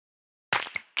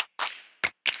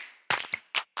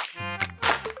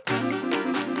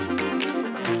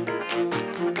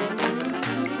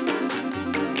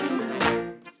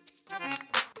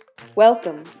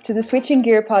Welcome to the Switching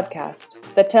Gear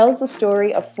podcast that tells the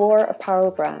story of 4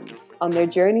 apparel brands on their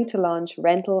journey to launch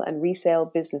rental and resale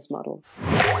business models.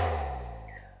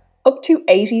 Up to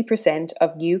 80%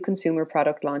 of new consumer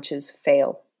product launches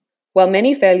fail. While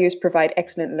many failures provide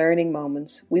excellent learning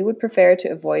moments, we would prefer to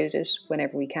avoid it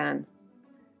whenever we can.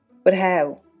 But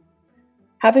how?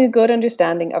 Having a good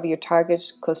understanding of your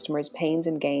target customers' pains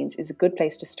and gains is a good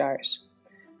place to start.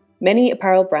 Many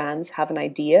apparel brands have an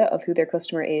idea of who their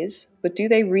customer is, but do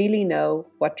they really know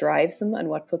what drives them and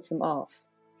what puts them off?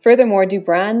 Furthermore, do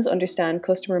brands understand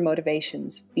customer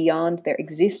motivations beyond their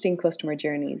existing customer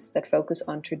journeys that focus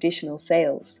on traditional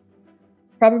sales?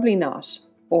 Probably not,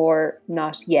 or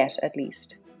not yet at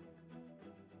least.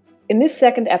 In this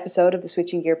second episode of the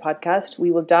Switching Gear podcast,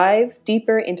 we will dive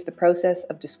deeper into the process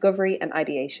of discovery and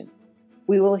ideation.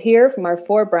 We will hear from our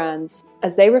 4 brands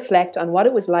as they reflect on what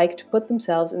it was like to put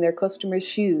themselves in their customers'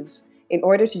 shoes in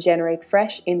order to generate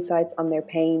fresh insights on their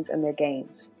pains and their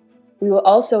gains. We will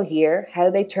also hear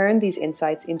how they turned these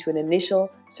insights into an initial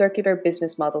circular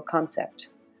business model concept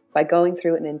by going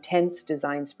through an intense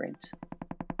design sprint.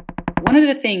 One of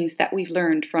the things that we've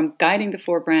learned from guiding the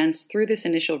 4 brands through this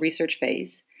initial research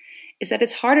phase is that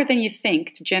it's harder than you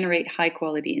think to generate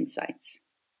high-quality insights.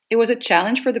 It was a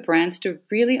challenge for the brands to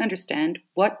really understand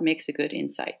what makes a good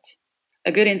insight.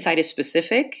 A good insight is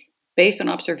specific, based on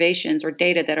observations or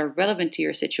data that are relevant to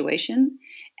your situation,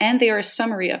 and they are a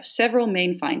summary of several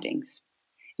main findings.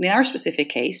 In our specific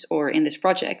case, or in this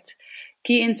project,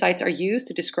 key insights are used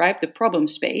to describe the problem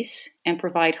space and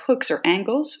provide hooks or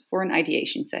angles for an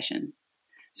ideation session.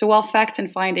 So while facts and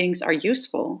findings are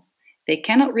useful, they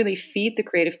cannot really feed the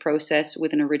creative process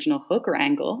with an original hook or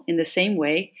angle in the same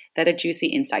way that a juicy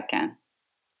insight can.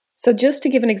 So just to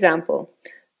give an example,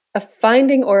 a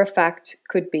finding or a fact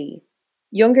could be,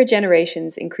 younger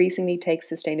generations increasingly take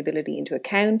sustainability into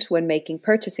account when making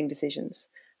purchasing decisions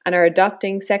and are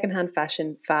adopting secondhand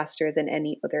fashion faster than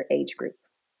any other age group.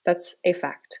 That's a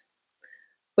fact.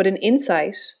 But an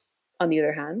insight, on the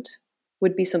other hand,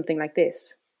 would be something like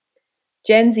this.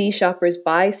 Gen Z shoppers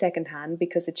buy secondhand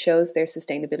because it shows their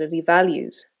sustainability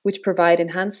values, which provide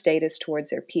enhanced status towards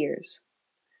their peers.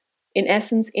 In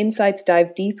essence, insights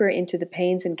dive deeper into the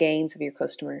pains and gains of your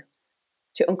customer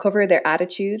to uncover their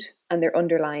attitude and their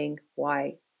underlying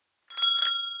why.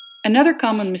 Another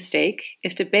common mistake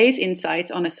is to base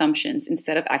insights on assumptions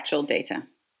instead of actual data.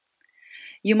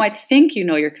 You might think you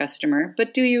know your customer,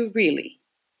 but do you really?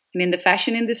 And in the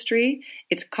fashion industry,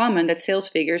 it's common that sales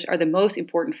figures are the most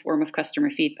important form of customer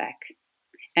feedback.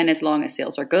 And as long as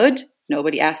sales are good,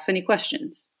 nobody asks any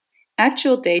questions.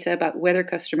 Actual data about whether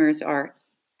customers are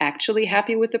actually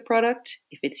happy with the product,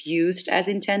 if it's used as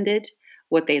intended,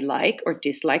 what they like or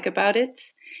dislike about it,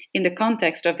 in the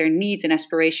context of their needs and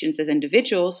aspirations as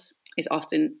individuals, is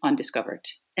often undiscovered,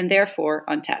 and therefore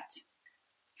untapped.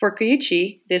 For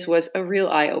Kuyichi, this was a real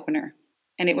eye-opener.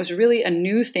 And it was really a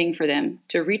new thing for them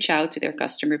to reach out to their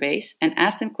customer base and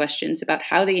ask them questions about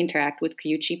how they interact with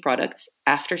Kuyichi products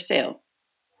after sale.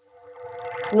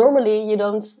 Normally, you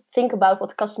don't think about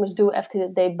what customers do after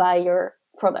they buy your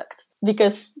product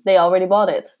because they already bought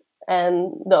it.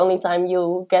 And the only time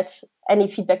you get any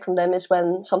feedback from them is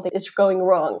when something is going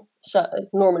wrong. So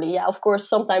normally, yeah, of course,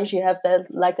 sometimes you have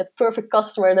that perfect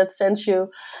customer that sends you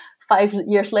 5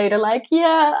 years later, I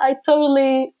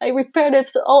repaired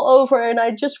it all over and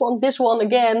I just want this one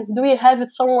again. Do you have it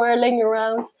somewhere laying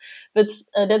around? But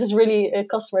that is really a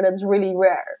customer that is really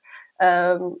rare.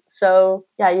 You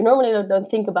normally don't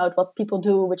think about what people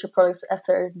do with your products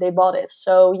after they bought it.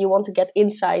 So you want to get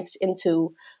insights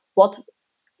into what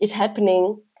is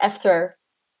happening after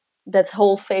that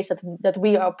whole phase that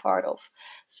we are part of.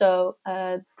 So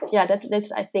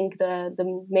that's I think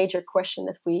the major question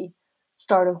that we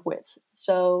started with.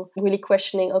 So really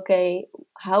questioning, okay,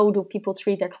 how do people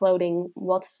treat their clothing?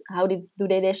 How do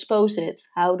they dispose it?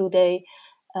 How do they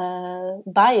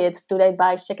buy it? Do they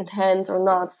buy secondhand or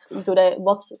not?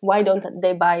 Why don't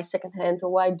they buy secondhand, or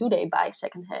why do they buy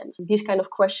secondhand? These kind of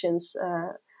questions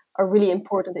are really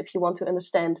important if you want to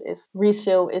understand if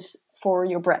resale is for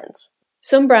your brand.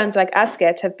 Some brands like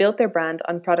Asket have built their brand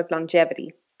on product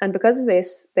longevity, and because of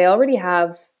this, they already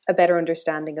have a better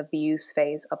understanding of the use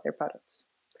phase of their products.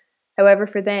 However,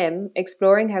 for them,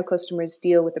 exploring how customers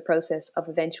deal with the process of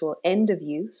eventual end of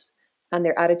use and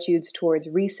their attitudes towards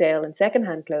resale and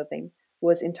secondhand clothing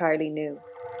was entirely new.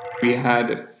 We had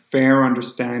a fair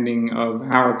understanding of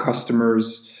how our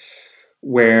customers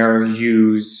wear,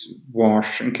 use,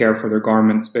 wash and care for their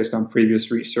garments based on previous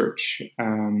research.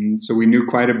 So we knew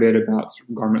quite a bit about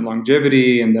garment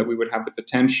longevity and that we would have the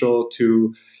potential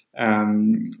to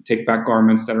take back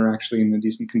garments that are actually in a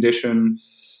decent condition.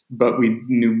 but we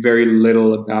knew very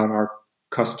little about our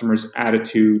customers'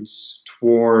 attitudes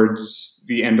towards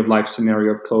the end of life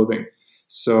scenario of clothing.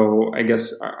 So I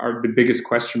guess the biggest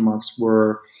question marks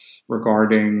were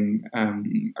regarding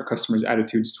our customers'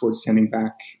 attitudes towards sending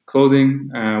back clothing.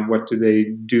 What do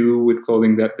they do with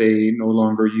clothing that they no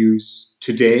longer use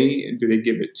today? Do they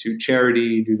give it to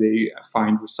charity? Do they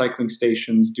find recycling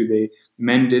stations? Do they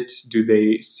mend it? Do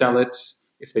they sell it?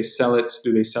 If they sell it,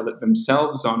 do they sell it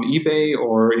themselves on eBay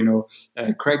or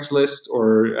Craigslist,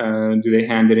 or do they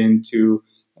hand it into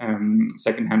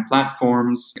secondhand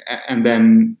platforms? And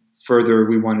then further,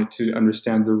 we wanted to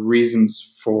understand the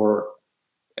reasons for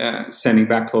sending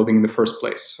back clothing in the first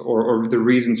place, or the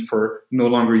reasons for no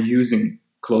longer using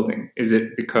clothing. Is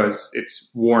it because it's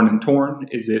worn and torn?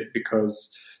 Is it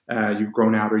because you've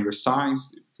grown out of your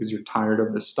size, because you're tired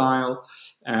of the style?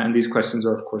 And these questions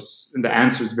are, of course, the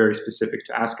answer is very specific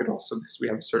to Asket also, because we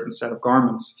have a certain set of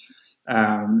garments.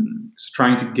 So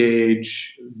trying to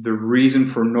gauge the reason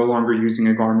for no longer using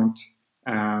a garment,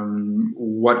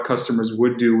 what customers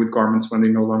would do with garments when they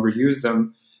no longer use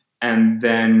them, and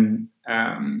then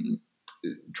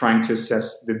trying to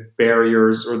assess the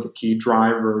barriers or the key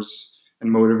drivers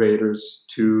and motivators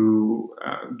to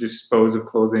dispose of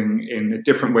clothing in a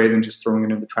different way than just throwing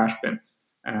it in the trash bin.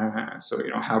 So,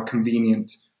 how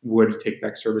convenient would a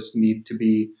take-back service need to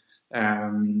be?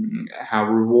 How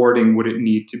rewarding would it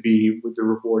need to be? Would the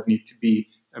reward need to be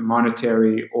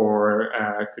monetary, or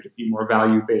could it be more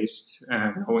value-based,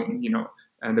 knowing,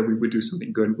 that we would do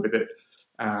something good with it?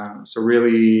 So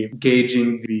really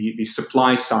gauging the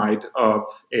supply side of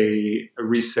a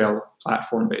resale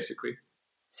platform, basically.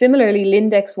 Similarly,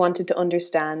 Lindex wanted to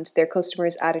understand their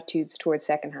customers' attitudes towards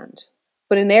secondhand.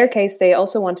 But in their case, they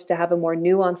also wanted to have a more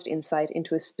nuanced insight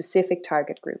into a specific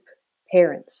target group,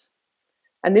 parents.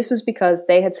 And this was because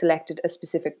they had selected a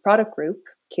specific product group,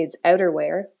 kids'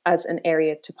 outerwear, as an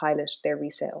area to pilot their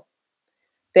resale.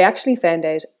 They actually found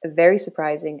out a very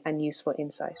surprising and useful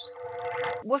insight.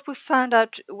 What we found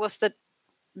out was that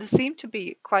there seemed to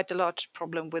be quite a large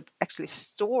problem with actually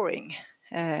storing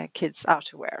kids'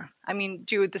 outerwear. I mean,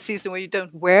 during the season where you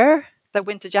don't wear the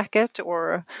winter jacket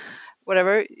or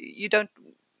whatever,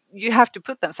 you have to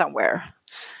put them somewhere.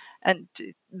 And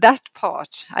that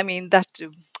part, that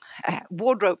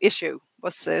wardrobe issue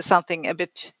was something a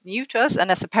bit new to us.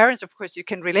 And as a parent, of course, you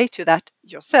can relate to that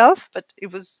yourself, but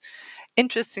it was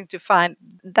interesting to find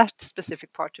that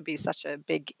specific part to be such a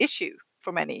big issue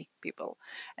for many people.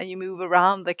 And you move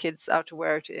around the kids'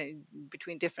 outerwear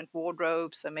between different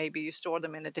wardrobes, and maybe you store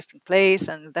them in a different place,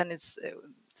 and then it's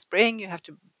spring, you have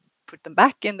to put them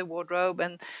back in the wardrobe,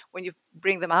 and when you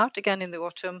bring them out again in the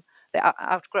autumn, they're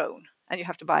outgrown and you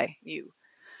have to buy new.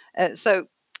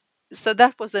 So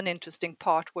that was an interesting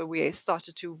part where we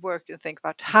started to work and think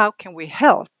about how can we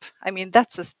help.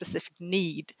 That's a specific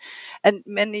need, and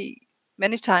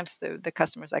many times the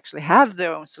customers actually have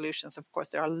their own solutions. Of course,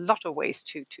 there are a lot of ways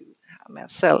to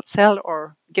sell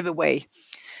or give away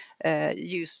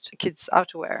used kids'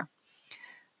 outerwear.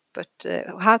 But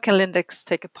how can Lindex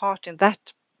take a part in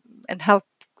that and help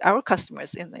our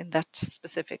customers in that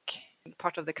specific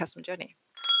part of the customer journey?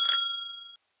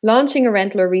 Launching a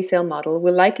rental or resale model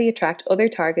will likely attract other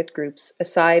target groups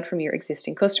aside from your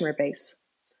existing customer base.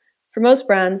 For most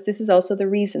brands, this is also the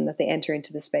reason that they enter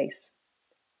into the space.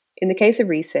 In the case of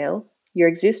resale, your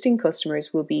existing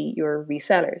customers will be your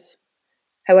resellers.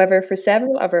 However, for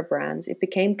several of our brands, it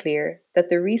became clear that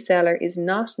the reseller is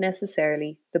not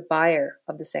necessarily the buyer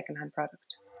of the secondhand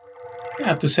product.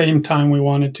 At the same time, we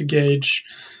wanted to gauge,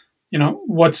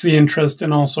 what's the interest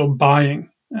in also buying.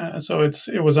 So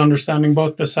it was understanding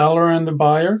both the seller and the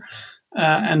buyer,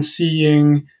 and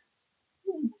seeing,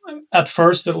 at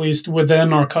first at least,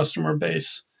 within our customer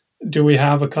base, do we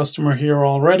have a customer here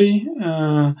already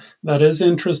that is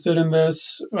interested in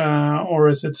this, or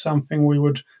is it something we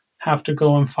would have to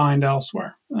go and find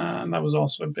elsewhere? And that was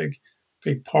also a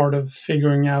big part of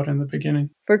figuring out in the beginning.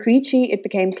 For Kuyichi, it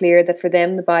became clear that for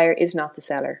them the buyer is not the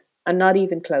seller, and not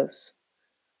even close.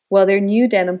 While their new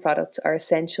denim products are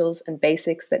essentials and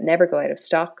basics that never go out of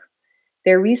stock,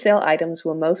 their resale items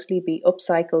will mostly be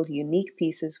upcycled, unique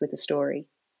pieces with a story.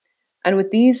 And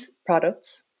with these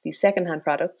products, these secondhand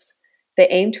products, they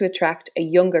aim to attract a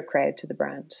younger crowd to the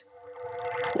brand.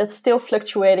 That's still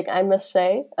fluctuating, I must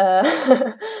say,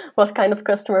 what kind of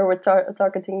customer we're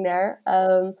targeting there.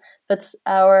 But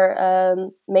our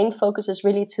main focus is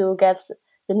really to get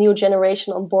the new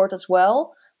generation on board as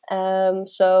well.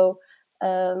 So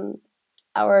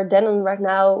our denim right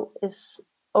now is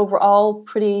overall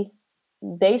pretty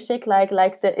basic.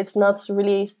 It's not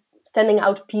really standing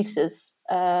out pieces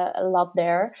a lot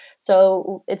there.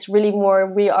 So it's really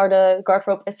more, we are the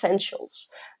garderobe essentials.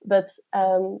 But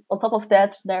on top of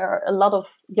that, there are a lot of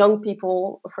young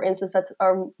people, for instance, that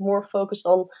are more focused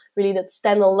on really that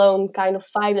standalone kind of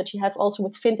vibe that you have also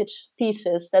with vintage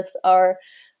pieces that are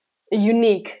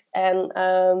unique, and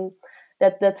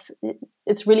that's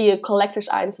it's really a collector's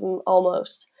item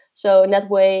almost. So in that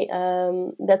way,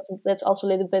 that's also a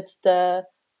little bit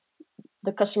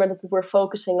the customer that we're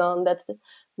focusing on, that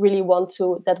really want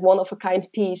to, that one of a kind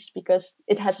piece because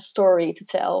it has a story to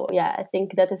tell. Yeah, I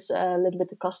think that is a little bit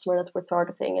the customer that we're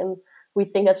targeting, and we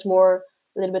think that's more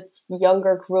a little bit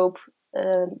younger group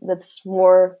that's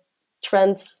more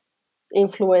trend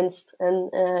influenced,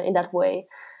 and in that way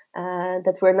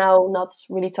that we're now not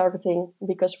really targeting,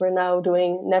 because we're now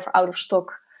doing never out of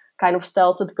stock kind of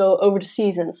styles that go over the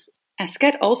seasons.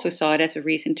 Asket also saw it as a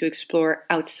reason to explore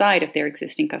outside of their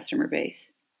existing customer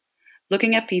base,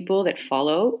 looking at people that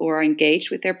follow or are engaged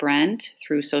with their brand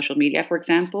through social media, for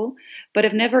example, but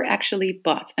have never actually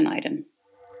bought an item.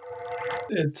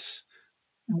 It's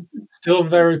still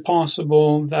very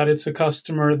possible that it's a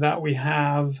customer that we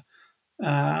have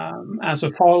as a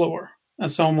follower,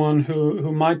 as someone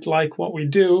who might like what we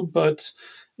do, but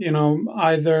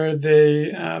either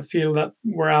they feel that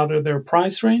we're out of their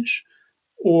price range,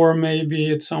 or maybe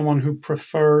it's someone who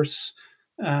prefers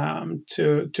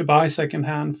to buy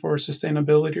secondhand for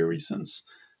sustainability reasons.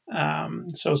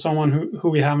 So someone who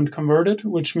we haven't converted,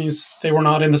 which means they were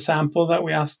not in the sample that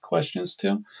we asked questions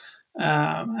to.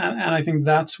 And I think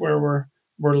that's where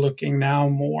we're looking now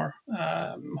more,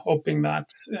 hoping that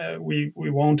we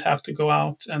won't have to go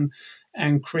out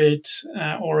and create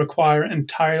or acquire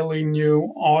entirely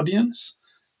new audience,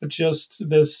 but just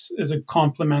this is a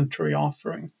complementary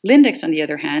offering. Lindex, on the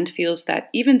other hand, feels that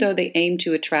even though they aim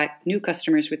to attract new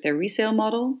customers with their resale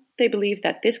model, they believe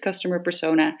that this customer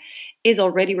persona is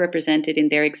already represented in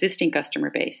their existing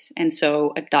customer base. And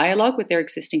so a dialogue with their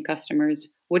existing customers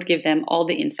would give them all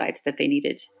the insights that they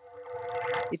needed.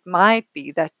 It might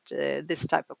be that this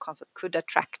type of concept could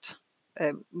attract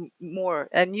more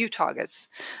new targets.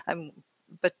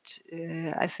 But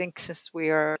I think since we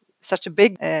are such a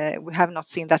big, we have not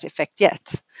seen that effect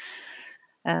yet.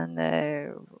 And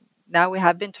now we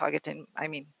have been targeting,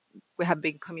 we have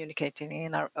been communicating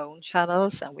in our own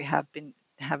channels, and we have been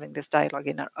having this dialogue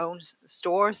in our own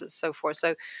stores and so forth.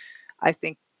 So I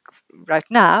think right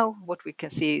now what we can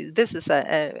see, this is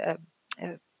a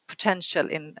potential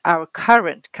in our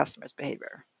current customers'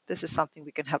 behavior. This is something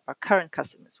we can help our current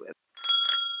customers with.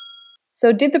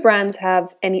 So did the brands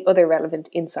have any other relevant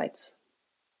insights?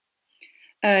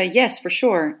 Yes, for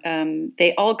sure.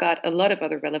 They all got a lot of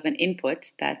other relevant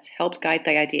input that helped guide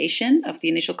the ideation of the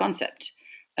initial concept.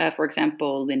 For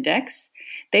example, Lindex,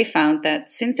 they found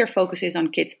that since their focus is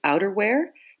on kids' outerwear,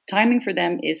 timing for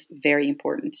them is very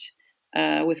important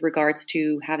with regards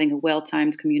to having a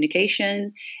well-timed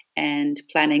communication and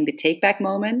planning the take-back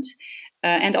moment,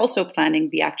 and also planning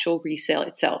the actual resale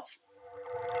itself.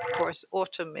 Of course,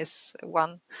 autumn is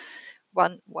one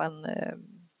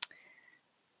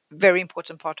very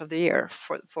important part of the year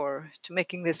for to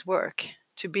making this work,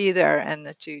 to be there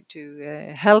and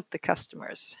to help the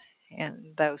customers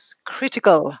in those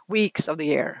critical weeks of the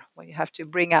year when you have to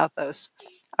bring out those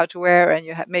outerwear, and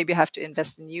you maybe have to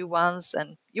invest in new ones,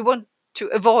 and you want to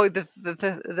avoid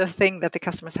the thing that the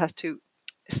customers has to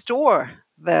store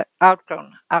the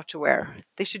outgrown outerwear.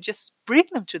 They should just bring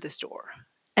them to the store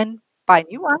and buy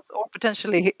new ones, or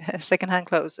potentially secondhand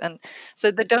clothes, and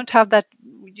so they don't have that.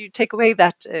 You take away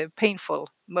that painful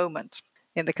moment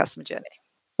in the customer journey.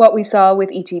 What we saw with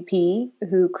ETP,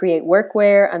 who create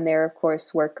workwear, and they're of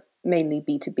course work mainly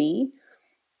B2B,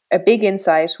 a big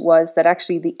insight was that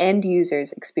actually the end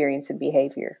user's experience and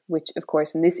behavior, which of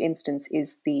course in this instance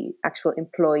is the actual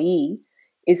employee,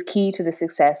 is key to the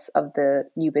success of the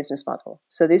new business model.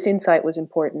 So this insight was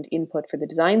important input for the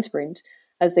design sprint,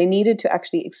 as they needed to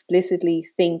actually explicitly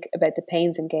think about the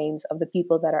pains and gains of the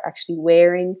people that are actually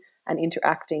wearing and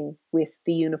interacting with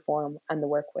the uniform and the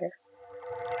workwear.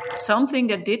 Something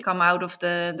that did come out of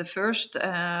the first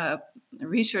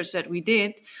research that we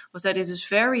did was that it is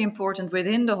very important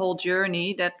within the whole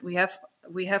journey that we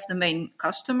have the main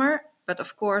customer, but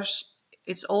of course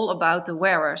it's all about the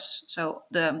wearers, so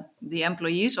the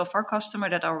employees of our customer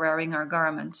that are wearing our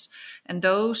garments, and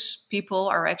those people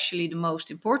are actually the most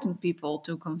important people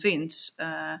to convince,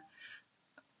 and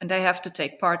they have to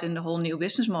take part in the whole new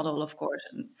business model, of course.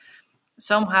 And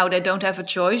somehow they don't have a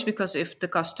choice, because if the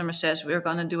customer says we're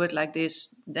going to do it like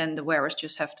this, then the wearers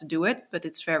just have to do it. But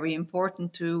it's very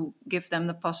important to give them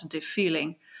the positive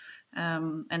feeling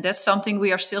And that's something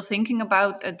we are still thinking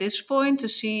about at this point, to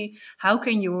see how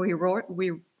can you reward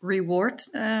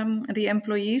the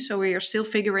employees. So we are still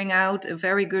figuring out a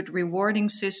very good rewarding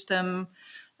system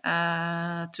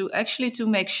to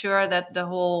make sure that the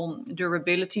whole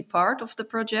durability part of the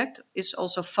project is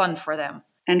also fun for them.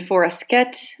 And for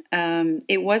Asket,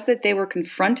 it was that they were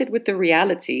confronted with the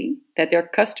reality that their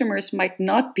customers might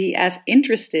not be as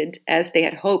interested as they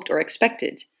had hoped or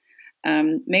expected,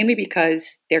 mainly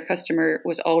because their customer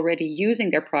was already using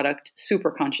their product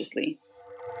super consciously.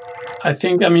 I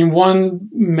think, one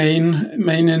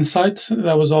main insight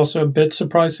that was also a bit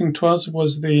surprising to us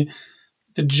was the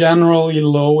generally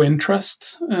low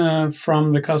interest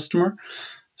from the customer.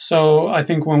 So I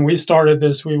think when we started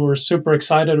this, we were super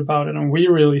excited about it, and we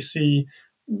really see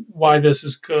why this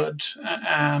is good.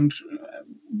 And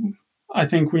I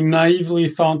think we naively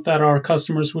thought that our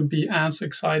customers would be as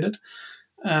excited.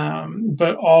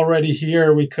 But already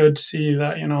here we could see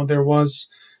that, there was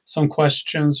some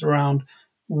questions around,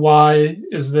 why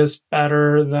is this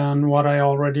better than what I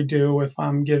already do if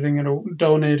I'm giving it,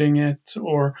 donating it,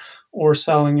 or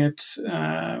selling it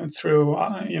through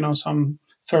some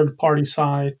third-party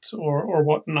site or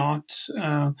whatnot?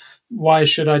 Why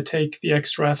should I take the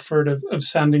extra effort of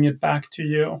sending it back to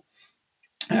you?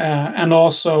 And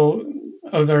also,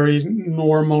 a very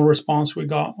normal response we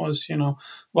got was,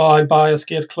 well, I buy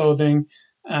Asket clothing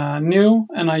new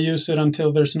and I use it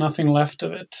until there's nothing left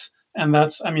of it. And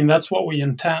that's what we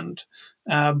intend.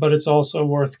 But it's also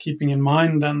worth keeping in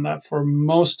mind then that for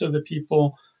most of the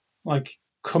people, like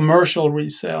commercial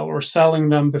resale or selling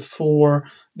them before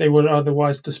they would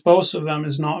otherwise dispose of them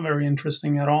is not very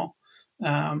interesting at all.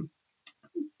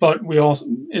 But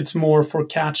it's more for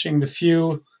catching the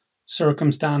few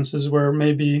circumstances where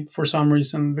maybe for some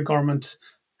reason the garment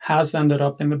has ended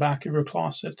up in the back of your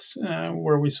closet,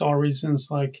 where we saw reasons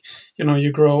like,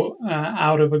 you grow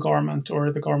out of a garment,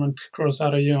 or the garment grows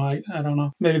out of you. I don't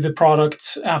know. Maybe the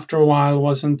product after a while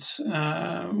wasn't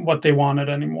what they wanted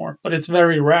anymore, but it's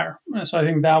very rare. So I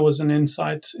think that was an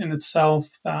insight in itself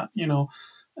that,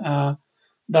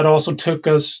 that also took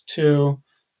us to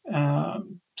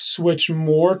switch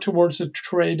more towards a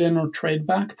trade-in or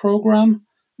trade-back program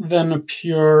than a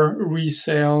pure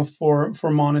resale for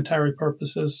monetary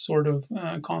purposes sort of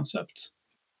concept.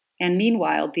 And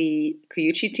meanwhile, the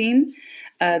Kuyichi team,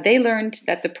 they learned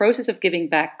that the process of giving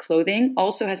back clothing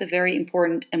also has a very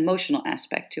important emotional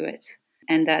aspect to it,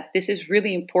 and that this is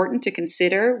really important to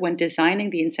consider when designing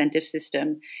the incentive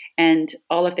system and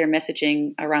all of their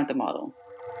messaging around the model.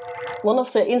 One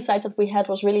of the insights that we had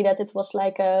was really that it was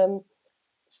like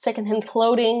secondhand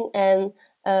clothing, and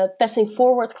passing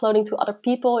forward clothing to other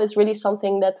people is really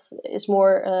something that is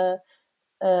more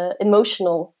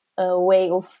emotional way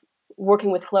of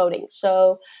working with clothing.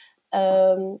 So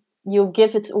you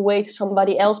give it away to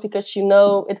somebody else because you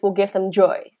know it will give them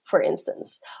joy, for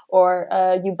instance, or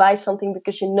you buy something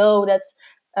because you know that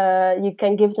you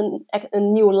can give them a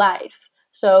new life.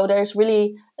 So there's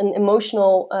really an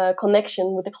emotional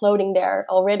connection with the clothing there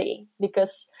already,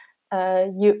 because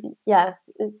you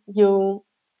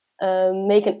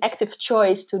make an active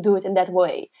choice to do it in that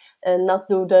way and not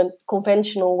do the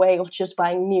conventional way of just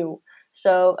buying new.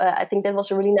 So I think that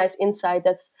was a really nice insight,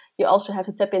 that you also have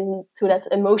to tap into that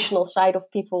emotional side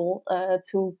of people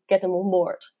to get them on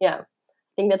board. Yeah, I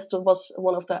think that was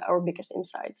one of our biggest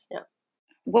insights. Yeah.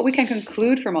 What we can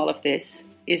conclude from all of this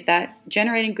is that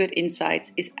generating good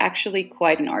insights is actually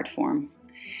quite an art form.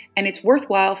 And it's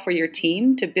worthwhile for your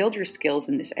team to build your skills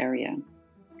in this area.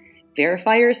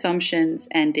 Verify your assumptions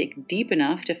and dig deep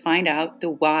enough to find out the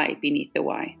why beneath the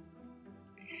why.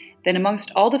 Then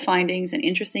amongst all the findings and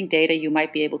interesting data, you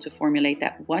might be able to formulate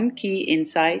that one key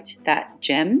insight, that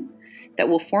gem, that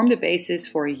will form the basis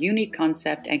for a unique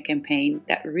concept and campaign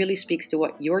that really speaks to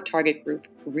what your target group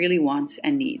really wants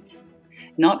and needs,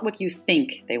 not what you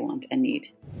think they want and need.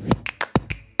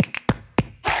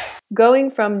 Going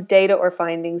from data or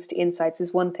findings to insights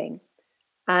is one thing,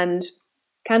 and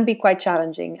can be quite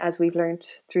challenging, as we've learned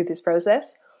through this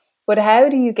process. But how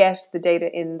do you get the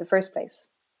data in the first place?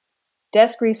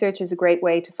 Desk research is a great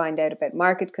way to find out about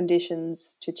market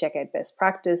conditions, to check out best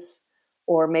practice,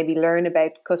 or maybe learn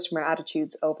about customer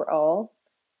attitudes overall.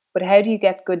 But how do you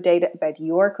get good data about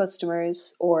your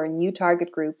customers or new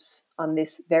target groups on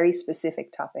this very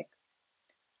specific topic?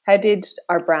 How did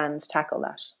our brands tackle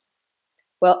that?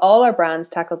 Well, all our brands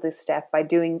tackled this step by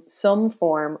doing some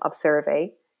form of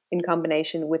survey in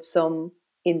combination with some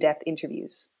in-depth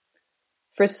interviews.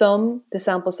 For some, the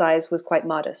sample size was quite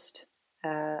modest,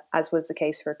 as was the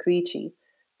case for Kuyichi,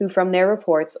 who from their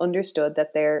reports understood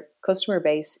that their customer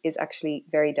base is actually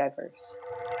very diverse.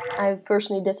 I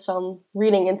personally did some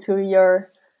reading into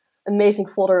your amazing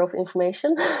folder of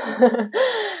information.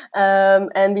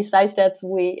 And besides that,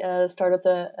 we started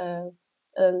a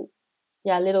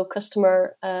little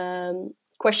customer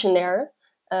questionnaire.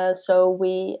 So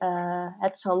we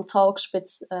had some talks with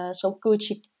some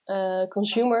Kuyichi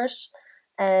consumers,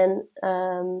 and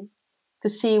to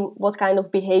see what kind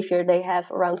of behavior they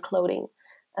have around clothing.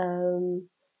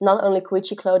 Not only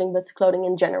Kuyichi clothing, but clothing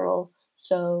in general.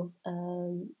 So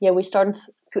we started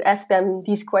to ask them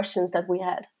these questions that we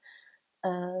had.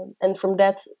 And from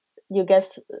that, you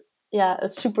get a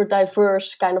super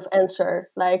diverse kind of answer.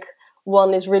 Like,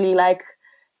 one is really like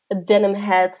a denim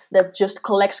head that just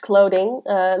collects clothing,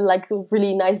 like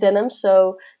really nice denim.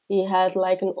 So he had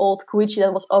like an old Kuyichi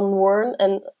that was unworn,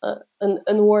 and an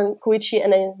unworn Kuyichi,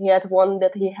 and then he had one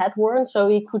that he had worn, so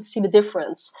he could see the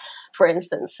difference, for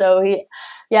instance. So he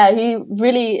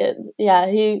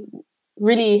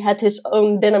really had his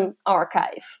own denim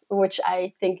archive, which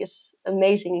I think is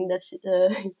amazing that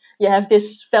you have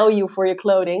this value for your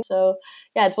clothing. So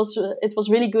it was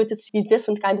really good to see these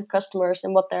different kinds of customers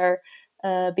and what their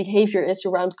behavior is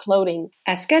around clothing.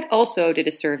 Asket also did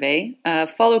a survey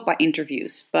followed by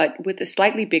interviews, but with a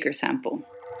slightly bigger sample.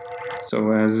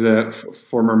 So as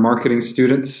former marketing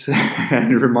students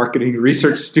and marketing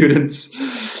research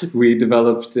students, we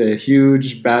developed a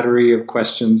huge battery of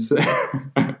questions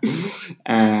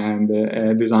and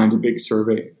designed a big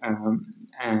survey.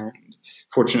 And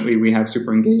fortunately, we have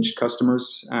super engaged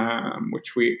customers,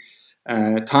 which we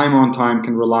time on time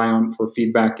can rely on for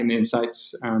feedback and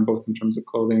insights, both in terms of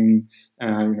clothing,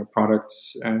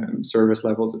 products, service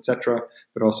levels, etc.,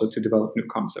 but also to develop new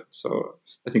concepts. So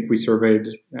I think we surveyed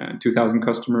 2,000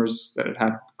 customers that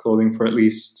had clothing for at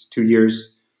least 2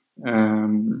 years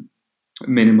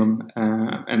minimum,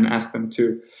 and asked them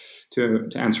to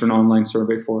answer an online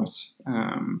survey for us,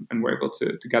 and we're able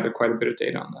to gather quite a bit of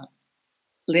data on that.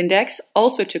 Lindex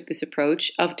also took this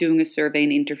approach of doing a survey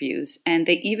and interviews, and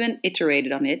they even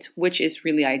iterated on it, which is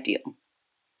really ideal.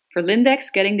 For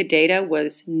Lindex, getting the data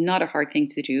was not a hard thing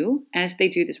to do, as they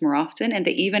do this more often, and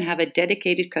they even have a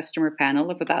dedicated customer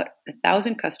panel of about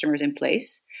 1,000 customers in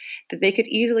place that they could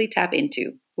easily tap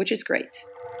into, which is great.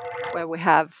 Where we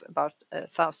have about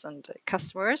 1,000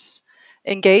 customers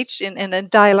engaged in a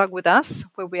dialogue with us,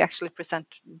 where we actually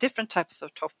present different types of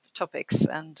topics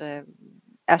and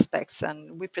aspects,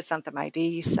 and we present them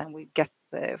IDs, and we get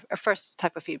a first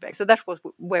type of feedback. So that was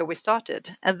where we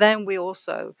started, and then we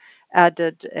also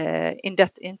added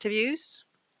in-depth interviews.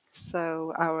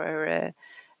 So our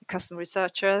customer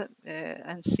researcher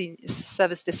and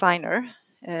service designer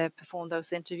performed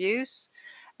those interviews,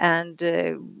 and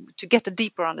to get a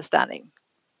deeper understanding,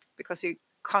 because you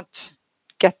can't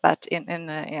get that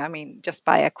just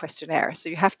by a questionnaire. So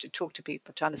you have to talk to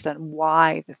people to understand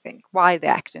why they think, why they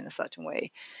act in a certain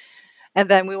way. And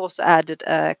then we also added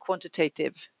a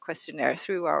quantitative questionnaire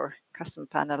through our customer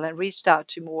panel and reached out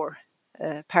to more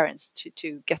parents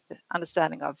to get the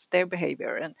understanding of their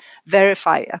behavior and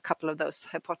verify a couple of those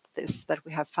hypotheses that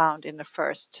we have found in the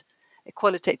first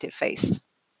qualitative phase.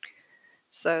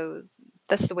 So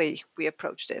that's the way we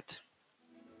approached it.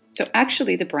 So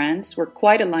actually the brands were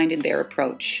quite aligned in their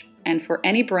approach. And for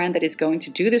any brand that is going to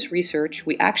do this research,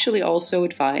 we actually also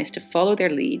advise to follow their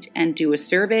lead and do a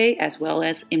survey as well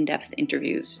as in-depth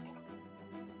interviews.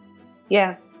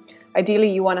 Yeah, ideally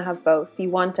you want to have both. You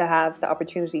want to have the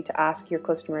opportunity to ask your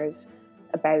customers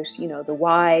about, the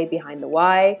why behind the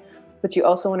why, but you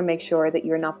also want to make sure that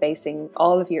you're not basing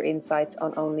all of your insights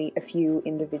on only a few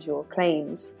individual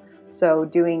claims. So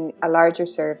doing a larger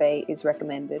survey is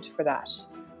recommended for that.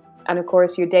 And of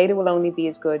course, your data will only be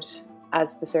as good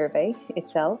as the survey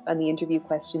itself and the interview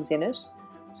questions in it.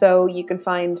 So you can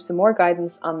find some more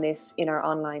guidance on this in our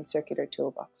online circular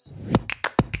toolbox.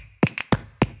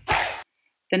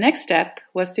 The next step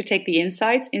was to take the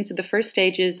insights into the first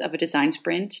stages of a design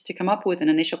sprint to come up with an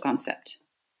initial concept.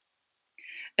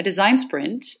 A design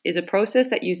sprint is a process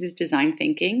that uses design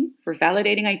thinking for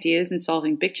validating ideas and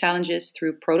solving big challenges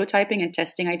through prototyping and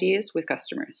testing ideas with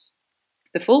customers.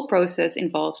 The full process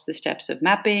involves the steps of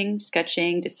mapping,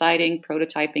 sketching, deciding,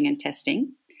 prototyping, and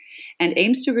testing, and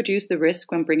aims to reduce the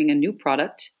risk when bringing a new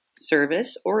product,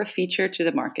 service, or a feature to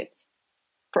the market.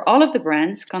 For all of the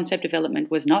brands, concept development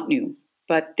was not new,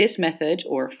 but this method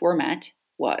or format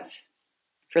was.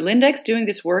 For Lindex, doing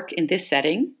this work in this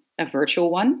setting, a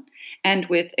virtual one, and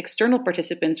with external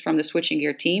participants from the Switching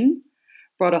Gear team,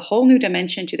 brought a whole new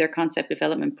dimension to their concept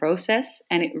development process,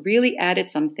 and it really added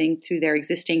something to their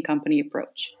existing company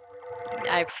approach.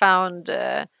 I found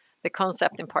the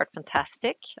concept in part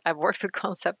fantastic. I've worked with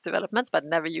concept developments, but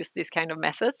never used these kind of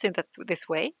methods in this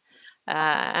way.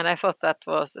 And I thought that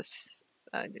was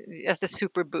just a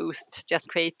super boost, just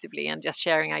creatively and just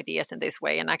sharing ideas in this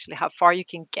way, and actually how far you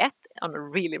can get on a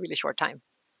really, really short time.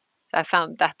 So I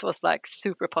found that was like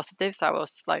super positive. So I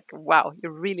was like, wow, you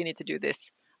really need to do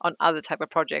this on other type of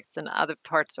projects and other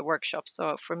parts of workshops.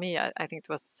 So for me, I think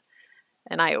it was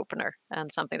an eye-opener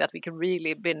and something that we can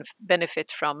really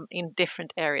benefit from in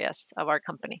different areas of our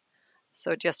company.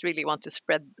 So just really want to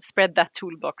spread that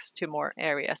toolbox to more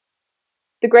areas.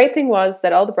 The great thing was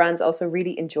that all the brands also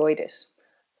really enjoyed it.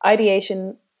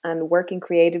 Ideation and working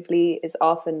creatively is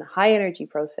often a high energy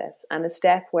process and a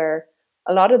step where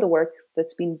a lot of the work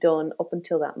that's been done up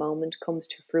until that moment comes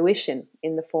to fruition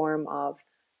in the form of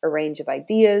a range of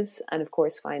ideas and, of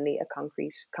course, finally a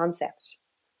concrete concept.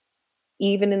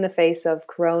 Even in the face of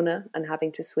Corona and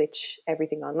having to switch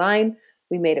everything online,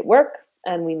 we made it work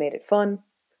and we made it fun.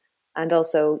 And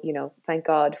also, thank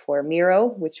God for Miro,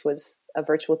 which was a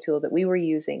virtual tool that we were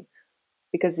using,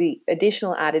 because the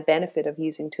additional added benefit of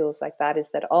using tools like that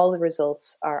is that all the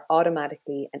results are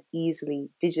automatically and easily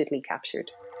digitally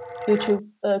captured. Due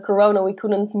to Corona, we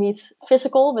couldn't meet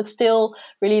physical, but still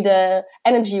really the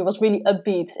energy was really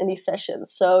upbeat in these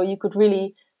sessions. So you could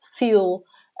really feel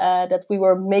that we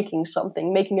were making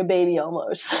something, making a baby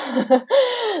almost.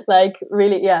 Like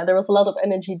really, yeah, there was a lot of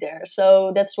energy there.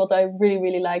 So that's what I really,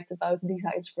 really liked about the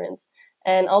design sprint.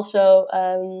 And also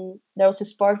there was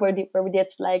this part where we did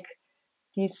like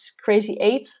these crazy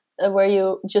 8 where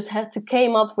you just had to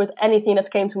came up with anything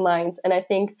that came to mind. And I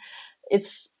think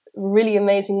it's really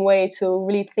amazing way to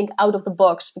really think out of the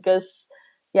box, because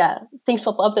things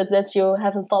pop up that you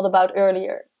haven't thought about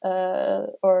earlier,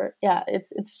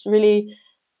 it's really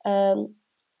a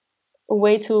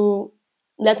way to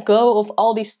let go of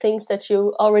all these things that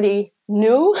you already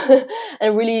knew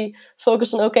and really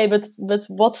focus on but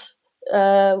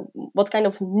what kind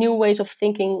of new ways of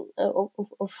thinking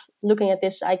of looking at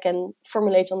this I can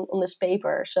formulate on this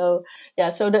paper. So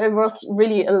there was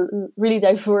really a really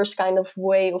diverse kind of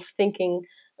way of thinking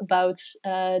about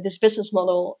this business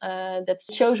model that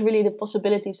shows really the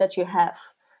possibilities that you have,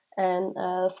 and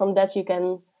from that you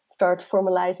can start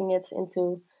formalizing it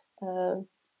into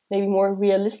maybe more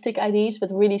realistic ideas,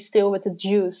 but really still with the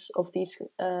juice of these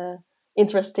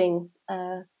interesting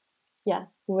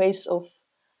ways of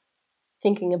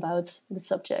thinking about the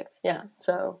subject.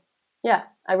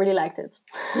 I really liked it.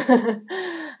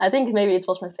 I think maybe it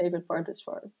was my favorite part this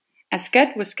far.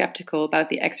 Asket was skeptical about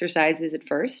the exercises at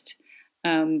first.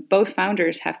 Both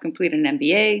founders have completed an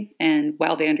MBA, and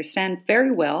while they understand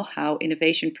very well how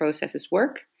innovation processes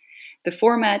work, the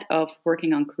format of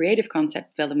working on creative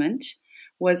concept development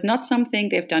was not something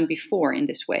they've done before in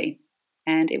this way,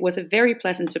 and it was a very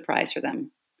pleasant surprise for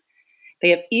them. They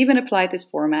have even applied this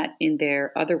format in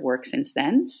their other work since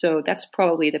then, so that's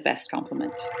probably the best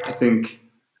compliment. I think,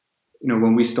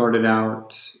 when we started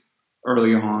out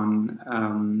early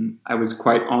on, I was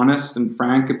quite honest and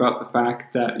frank about the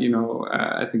fact that,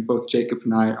 I think both Jacob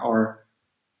and I are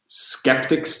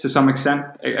skeptics to some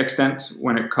extent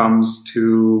when it comes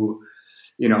to,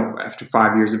 after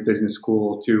 5 years of business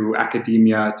school, to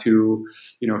academia, to,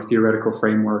 theoretical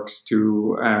frameworks,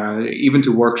 to even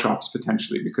to workshops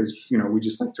potentially, because, we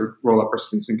just like to roll up our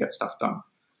sleeves and get stuff done.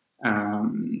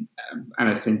 And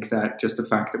I think that just the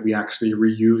fact that we actually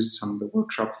reuse some of the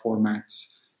workshop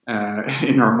formats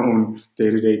in our own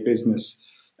day-to-day business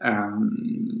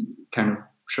kind of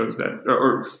shows that,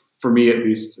 or for me at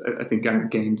least, I think I've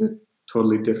gained a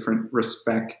totally different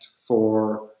respect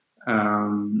for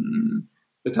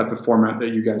the type of format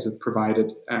that you guys have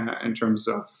provided in terms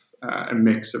of a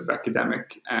mix of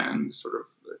academic and sort of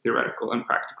theoretical and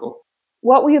practical.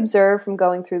 What we observe from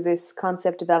going through this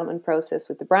concept development process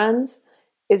with the brands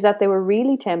is that they were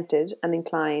really tempted and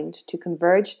inclined to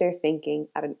converge their thinking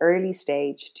at an early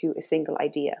stage to a single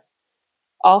idea,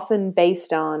 often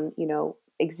based on,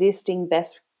 existing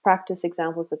best practice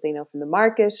examples that they know from the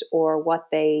market or what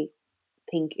they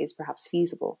think is perhaps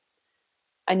feasible.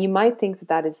 And you might think that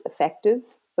that is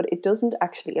effective, but it doesn't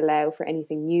actually allow for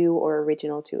anything new or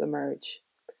original to emerge.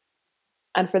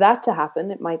 And for that to happen,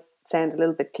 it might sound a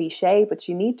little bit cliche, but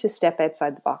you need to step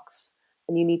outside the box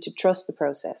and you need to trust the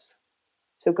process.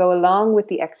 So go along with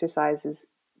the exercises.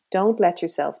 Don't let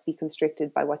yourself be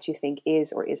constricted by what you think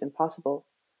is or isn't possible.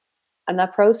 And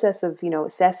that process of,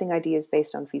 assessing ideas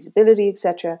based on feasibility,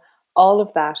 etc., all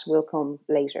of that will come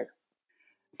later.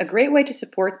 A great way to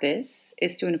support this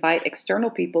is to invite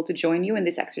external people to join you in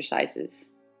these exercises.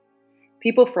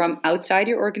 People from outside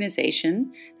your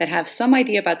organization that have some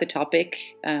idea about the topic,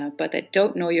 but that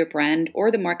don't know your brand or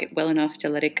the market well enough to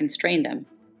let it constrain them.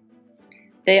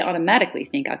 They automatically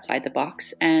think outside the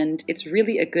box, and it's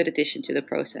really a good addition to the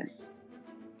process.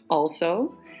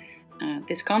 Also,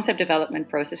 this concept development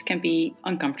process can be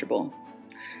uncomfortable.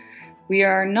 We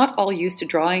are not all used to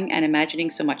drawing and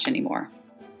imagining so much anymore.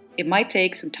 It might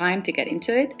take some time to get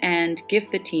into it and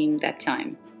give the team that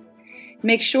time.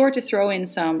 Make sure to throw in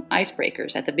some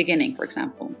icebreakers at the beginning, for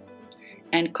example,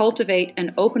 and cultivate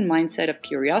an open mindset of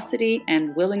curiosity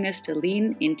and willingness to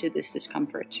lean into this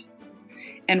discomfort.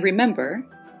 And remember,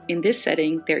 in this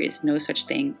setting, there is no such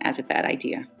thing as a bad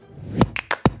idea.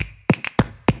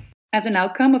 As an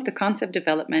outcome of the concept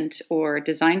development or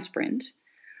design sprint,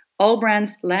 all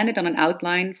brands landed on an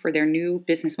outline for their new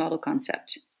business model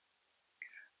concept.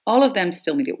 All of them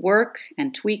still needed work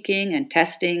and tweaking and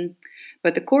testing,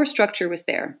 but the core structure was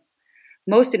there.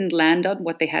 Most didn't land on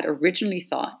what they had originally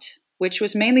thought, which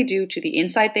was mainly due to the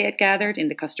insight they had gathered in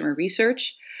the customer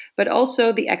research, but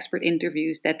also the expert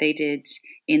interviews that they did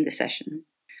in the session.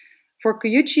 For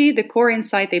Kuyichi, the core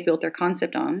insight they built their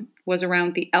concept on was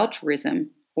around the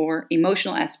altruism or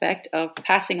emotional aspect of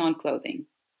passing on clothing.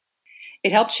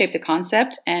 It helped shape the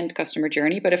concept and customer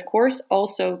journey, but of course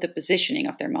also the positioning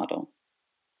of their model.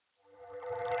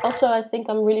 Also, I think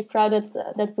I'm really proud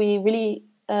that we really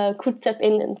could tap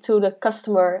into the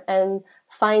customer and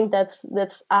find that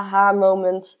aha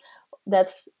moment that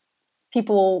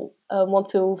people want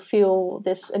to feel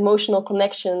this emotional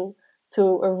connection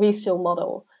to a resale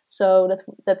model. So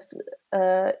that's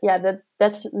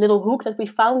little hook that we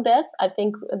found. That I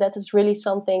think that is really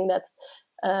something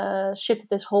that shifted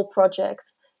this whole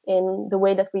project in the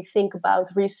way that we think about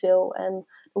resale and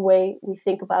the way we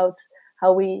think about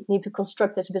how we need to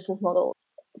construct this business model.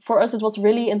 For us, it was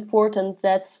really important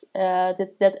that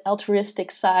that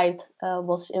altruistic side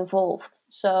was involved.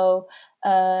 So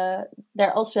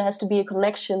there also has to be a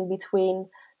connection between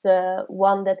the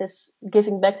one that is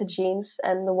giving back the jeans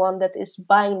and the one that is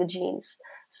buying the jeans.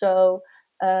 So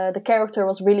the character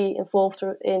was really involved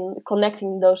in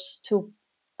connecting those two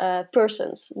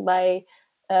persons by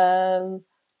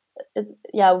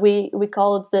we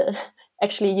call it the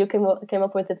actually you came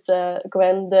up with it,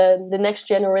 Gwen, the next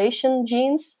generation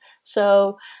jeans.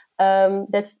 So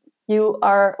that's you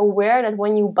are aware that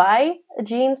when you buy a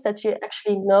jeans that you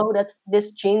actually know that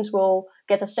this jeans will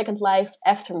get a second life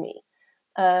after me.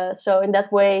 So in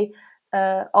that way,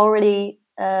 already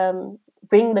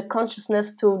bring the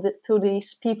consciousness to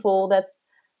these people that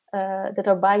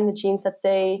are buying the jeans, that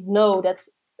they know that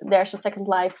there's a second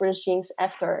life for these jeans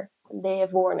after they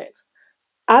have worn it.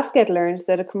 Asket learned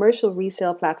that a commercial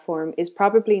resale platform is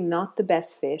probably not the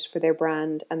best fit for their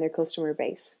brand and their customer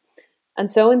base.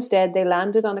 And so instead, they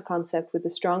landed on a concept with a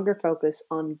stronger focus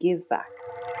on give back.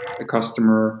 The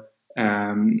customer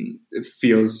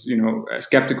feels,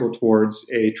 skeptical towards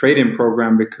a trade-in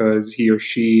program because he or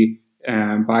she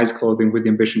buys clothing with the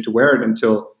ambition to wear it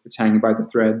until it's hanging by the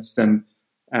threads. Then,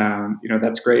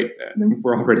 that's great. And then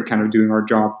we're already kind of doing our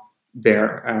job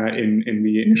there in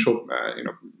the initial,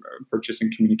 purchase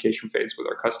and communication phase with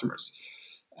our customers.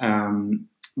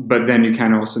 But then you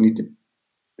kind of also need to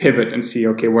pivot and see,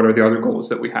 okay, what are the other goals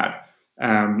that we had?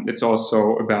 It's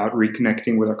also about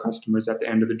reconnecting with our customers at the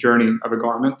end of the journey of a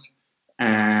garment.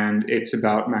 And it's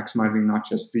about maximizing not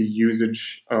just the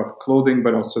usage of clothing,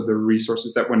 but also the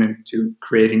resources that went into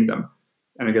creating them.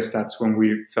 And I guess that's when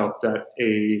we felt that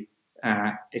a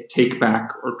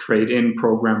take-back or trade-in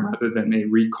program rather than a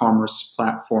re-commerce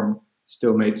platform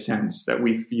still made sense. That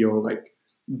we feel like,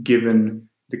 given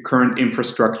the current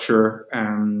infrastructure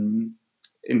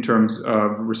in terms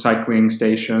of recycling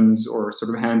stations or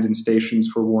sort of hand-in stations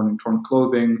for worn and torn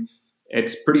clothing,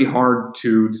 it's pretty hard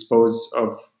to dispose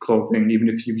of clothing, even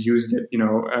if you've used it,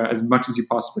 as much as you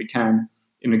possibly can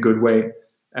in a good way,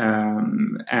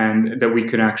 and that we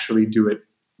could actually do it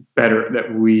better,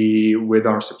 that we, with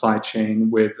our supply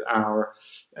chain, with our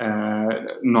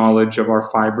knowledge of our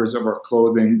fibers, of our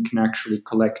clothing, can actually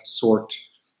collect, sort,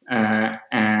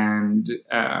 and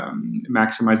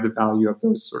maximize the value of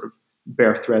those sort of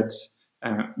bare threads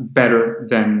better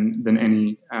than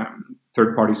any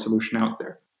third-party solution out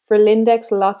there. For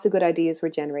Lindex, lots of good ideas were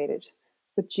generated,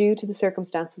 but due to the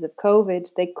circumstances of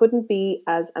COVID, they couldn't be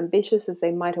as ambitious as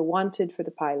they might have wanted for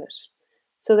the pilot.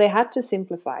 So they had to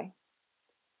simplify.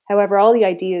 However, all the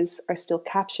ideas are still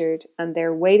captured and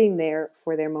they're waiting there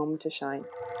for their moment to shine.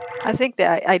 I think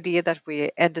the idea that we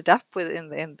ended up with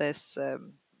in this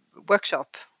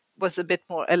workshop was a bit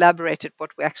more elaborated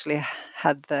what we actually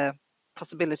had the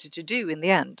possibility to do in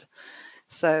the end.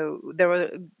 So there were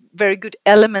very good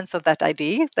elements of that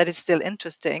idea that is still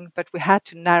interesting, but we had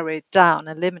to narrow it down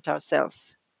and limit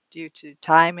ourselves due to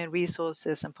time and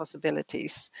resources and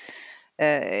possibilities.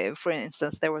 For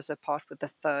instance, there was a part with the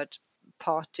third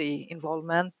party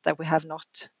involvement that we have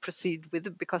not proceeded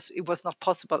with because it was not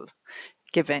possible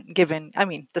given I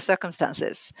mean the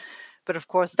circumstances. But of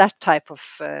course, that type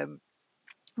of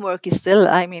work is still,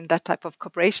 I mean, that type of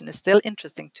cooperation is still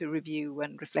interesting to review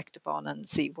and reflect upon and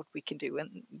see what we can do.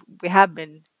 And we have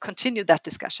been continued that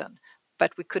discussion,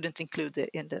 but we couldn't include it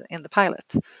in the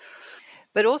pilot.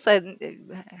 But also, I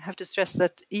have to stress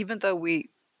that even though we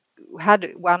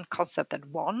had one concept that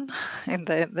won in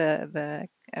the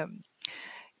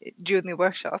during the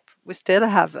workshop, we still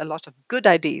have a lot of good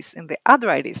ideas in the other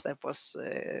ideas that was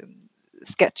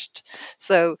sketched.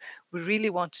 So we really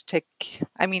want to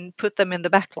put them in the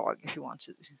backlog if you want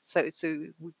to. So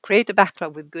we create a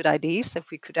backlog with good ideas that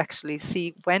we could actually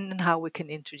see when and how we can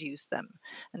introduce them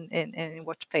and in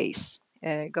what phase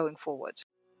going forward.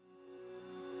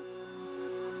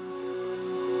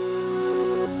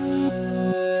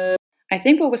 I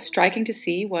think what was striking to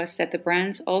see was that the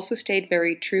brands also stayed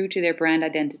very true to their brand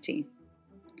identity.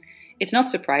 It's not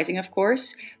surprising, of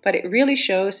course, but it really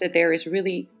shows that there is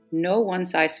really no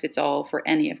one-size-fits-all for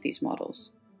any of these models.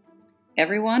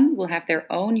 Everyone will have their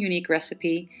own unique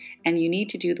recipe, and you need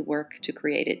to do the work to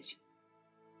create it.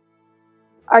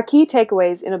 Our key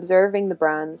takeaways in observing the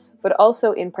brands, but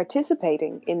also in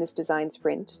participating in this design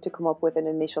sprint to come up with an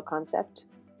initial concept,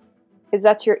 is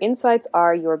that your insights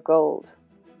are your gold.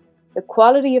 The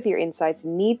quality of your insights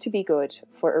need to be good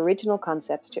for original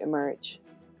concepts to emerge.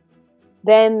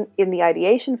 Then, in the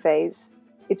ideation phase,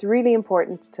 it's really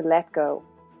important to let go,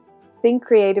 think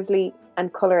creatively,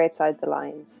 and colour outside the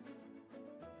lines.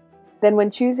 Then,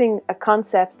 when choosing a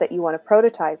concept that you want to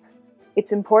prototype,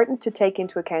 it's important to take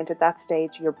into account at that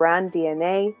stage your brand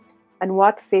DNA and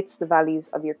what fits the values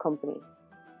of your company.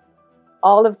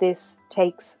 All of this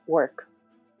takes work,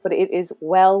 but it is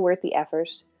well worth the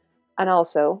effort, and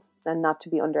also, and not to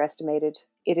be underestimated,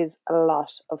 it is a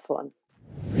lot of fun.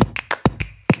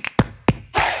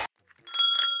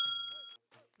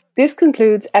 This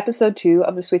concludes episode 2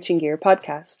 of the Switching Gear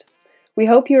podcast. We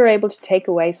hope you are able to take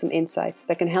away some insights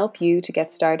that can help you to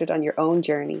get started on your own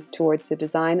journey towards the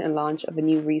design and launch of a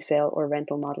new resale or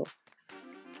rental model.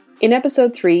 In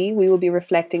episode 3, we will be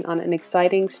reflecting on an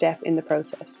exciting step in the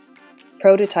process,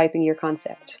 prototyping your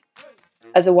concept.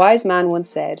 As a wise man once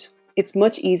said, it's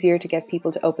much easier to get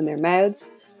people to open their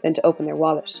mouths than to open their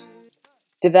wallet.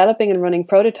 Developing and running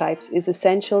prototypes is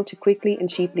essential to quickly and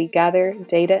cheaply gather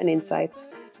data and insights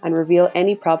and reveal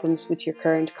any problems with your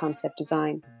current concept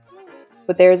design.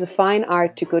 But there is a fine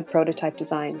art to good prototype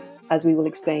design, as we will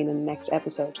explain in the next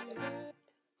episode.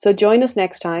 So join us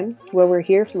next time, where we'll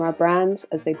hear from our brands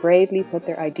as they bravely put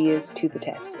their ideas to the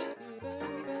test.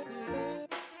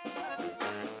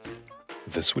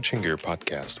 The Switching Gear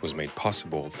podcast was made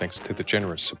possible thanks to the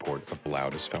generous support of the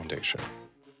Loudest Foundation.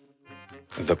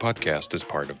 The podcast is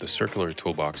part of the Circular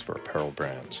Toolbox for Apparel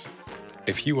Brands.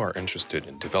 If you are interested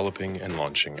in developing and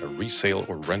launching a resale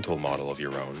or rental model of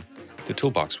your own, the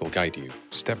Toolbox will guide you,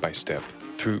 step by step,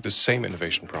 through the same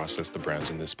innovation process the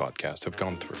brands in this podcast have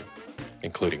gone through,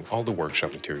 including all the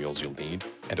workshop materials you'll need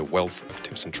and a wealth of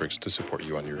tips and tricks to support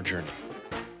you on your journey.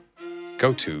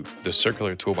 Go to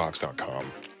thecirculartoolbox.com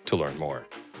to learn more.